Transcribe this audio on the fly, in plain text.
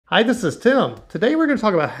Hi, this is Tim. Today we're going to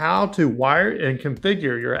talk about how to wire and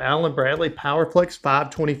configure your Allen Bradley Powerflex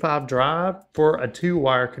 525 drive for a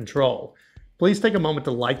 2-wire control. Please take a moment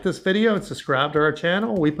to like this video and subscribe to our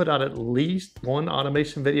channel. We put out at least one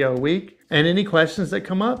automation video a week. And any questions that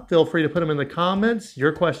come up, feel free to put them in the comments.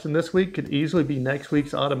 Your question this week could easily be next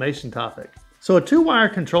week's automation topic. So a 2-wire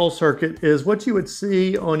control circuit is what you would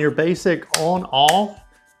see on your basic on-off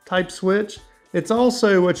type switch. It's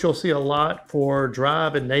also what you'll see a lot for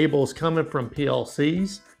drive enables coming from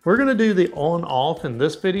PLCs. We're going to do the on-off in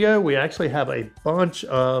this video. We actually have a bunch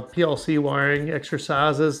of PLC wiring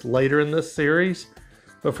exercises later in this series.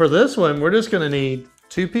 But for this one, we're just going to need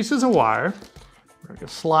 2 pieces of wire. We're going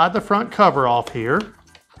to slide the front cover off here.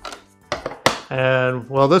 And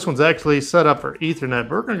well, this one's actually set up for Ethernet.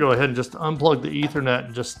 But we're going to go ahead and just unplug the Ethernet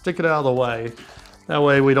and just stick it out of the way. That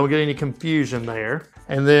way we don't get any confusion there.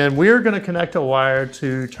 And then we're going to connect a wire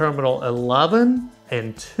to terminal 11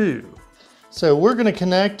 and 2. So we're going to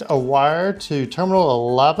connect a wire to terminal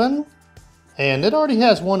 11, and it already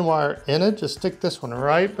has one wire in it. Just stick this one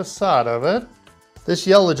right beside of it. This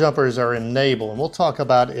yellow jumper is our enable, and we'll talk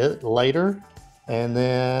about it later. And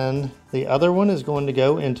then the other one is going to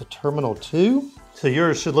go into terminal 2. So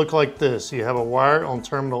yours should look like this. You have a wire on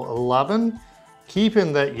terminal 11,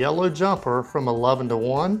 keeping that yellow jumper from 11 to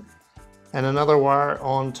 1. And another wire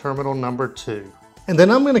on terminal number 2. And then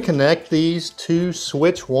I'm going to connect these to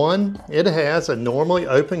switch 1. It has a normally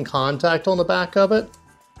open contact on the back of it.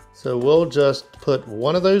 So we'll just put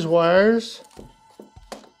one of those wires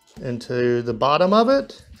into the bottom of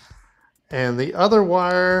it and the other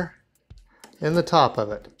wire in the top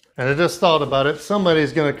of it. And I just thought about it.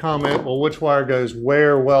 Somebody's going to comment, well, which wire goes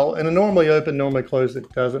where? Well, in a normally open, normally closed, it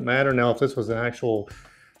doesn't matter. Now, if this was an actual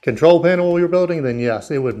control panel we were building, then yes,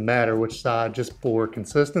 it would matter which side just for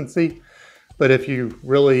consistency. But if you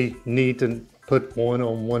really need to put one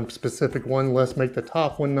on one specific one, let's make the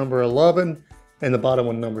top one number 11 and the bottom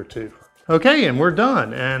one number 2. Okay, and we're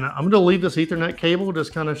done. And I'm going to leave this Ethernet cable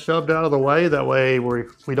just kind of shoved out of the way. That way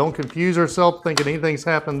we don't confuse ourselves thinking anything's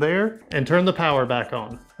happened there, and turn the power back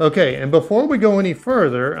on. Okay, and before we go any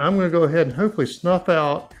further, I'm going to go ahead and hopefully snuff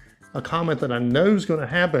out a comment that I know is going to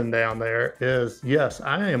happen down there is, yes,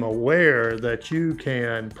 I am aware that you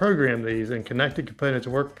can program these in Connected Components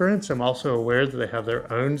Workbench. I'm also aware that they have their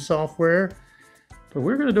own software, but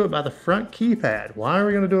we're going to do it by the front keypad. Why are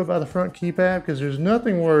we going to do it by the front keypad? Because there's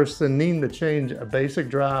nothing worse than needing to change a basic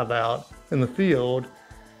drive out in the field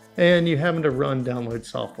and you having to run download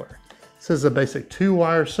software. This is a basic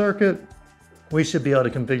 2-wire circuit. We should be able to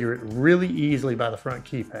configure it really easily by the front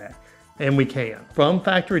keypad. And we can. From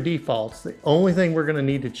factory defaults, the only thing we're going to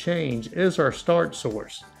need to change is our start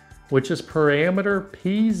source, which is parameter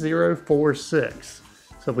P046.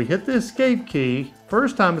 So if we hit the escape key,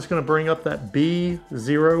 first time it's going to bring up that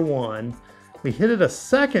B01. We hit it a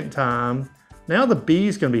second time, now the B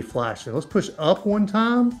is going to be flashing. Let's push up one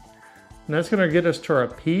time, and that's going to get us to our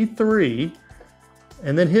P3,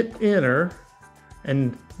 and then hit enter.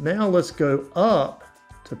 And now let's go up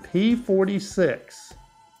to P46.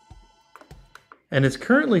 And it's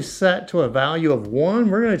currently set to a value of 1.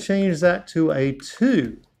 We're going to change that to a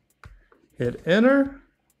 2. Hit enter.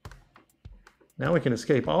 Now we can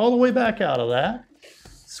escape all the way back out of that.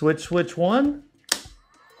 Switch 1.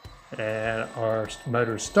 And our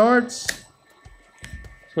motor starts.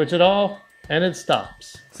 Switch it off, and it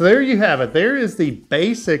stops. So there you have it. There is the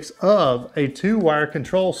basics of a 2-wire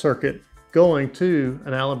control circuit going to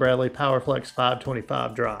an Allen Bradley Powerflex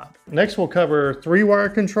 525 drive. Next we'll cover 3-wire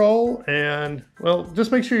control, and well,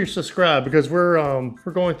 just make sure you subscribe because we're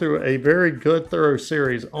going through a very good thorough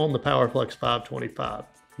series on the Powerflex 525.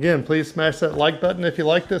 Again, please smash that like button if you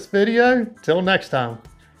like this video. Till next time.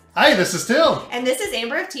 Hi, this is Tim. And this is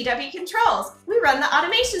Amber of TW Controls. We run the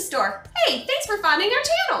automation store. Hey, thanks for finding our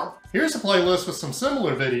channel. Here's a playlist with some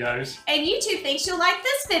similar videos. And YouTube thinks you'll like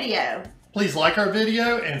this video. Please like our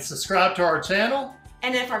video and subscribe to our channel.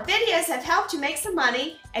 And if our videos have helped you make some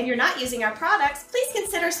money and you're not using our products, please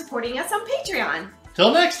consider supporting us on Patreon.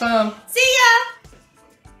 Till next time. See ya!